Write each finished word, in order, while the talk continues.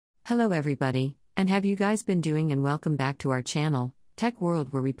Hello everybody, and have you guys been doing, and welcome back to our channel, Tech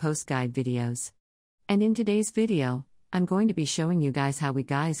World, where we post guide videos. And in today's video, I'm going to be showing you guys how we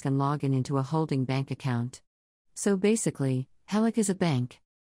guys can log in into a holding bank account. So basically, Hellenic is a bank.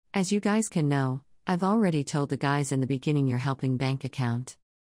 As you guys can know, I've already told the guys in the beginning your helping bank account.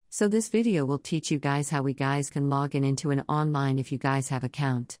 So this video will teach you guys how we guys can log in into an online if you guys have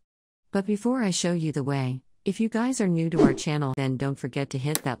account. But before I show you the way, if you guys are new to our channel, then don't forget to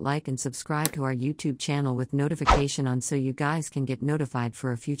hit that like and subscribe to our YouTube channel with notification on so you guys can get notified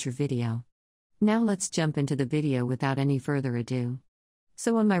for a future video. Now let's jump into the video without any further ado.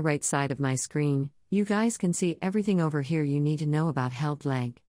 So on my right side of my screen, you guys can see everything over here you need to know about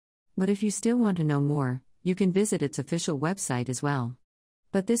Hellenic. But if you still want to know more, you can visit its official website as well.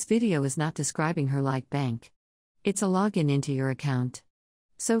 But this video is not describing Hellenic Bank. It's a login into your account.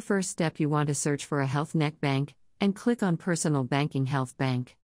 So first step, you want to search for a Hellenic bank, and click on Personal Banking Health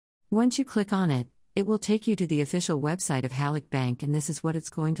Bank. Once you click on it, it will take you to the official website of Hellenic Bank, and this is what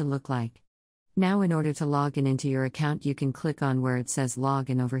it's going to look like. Now in order to log in into your account, you can click on where it says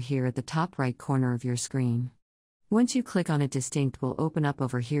login over here at the top right corner of your screen. Once you click on it, distinct will open up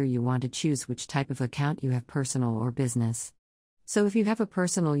over here. You want to choose which type of account you have, personal or business. So if you have a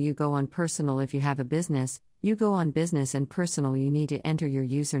personal, you go on personal. If you have a business, you go on business, and personal you need to enter your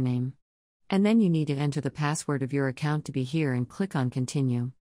username. And then you need to enter the password of your account to be here and click on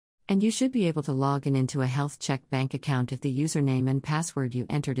continue. And you should be able to log in into a health check bank account if the username and password you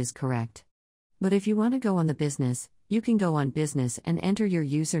entered is correct. But if you want to go on the business, you can go on business and enter your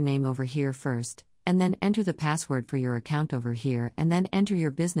username over here first, and then enter the password for your account over here, and then enter your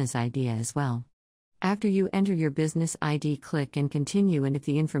business ID as well. After you enter your business ID, click and continue, and if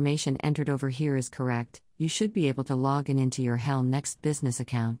the information entered over here is correct, you should be able to log in into your Hellenic business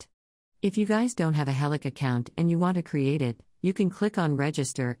account. If you guys don't have a Hellenic account and you want to create it, you can click on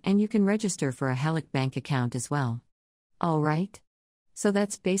register, and you can register for a Hellenic bank account as well. Alright? So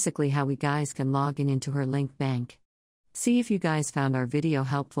that's basically how we guys can log in into Hellenic bank. See, if you guys found our video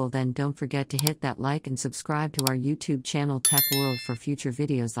helpful, then don't forget to hit that like and subscribe to our YouTube channel Tech World for future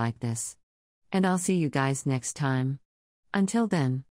videos like this. And I'll see you guys next time. Until then.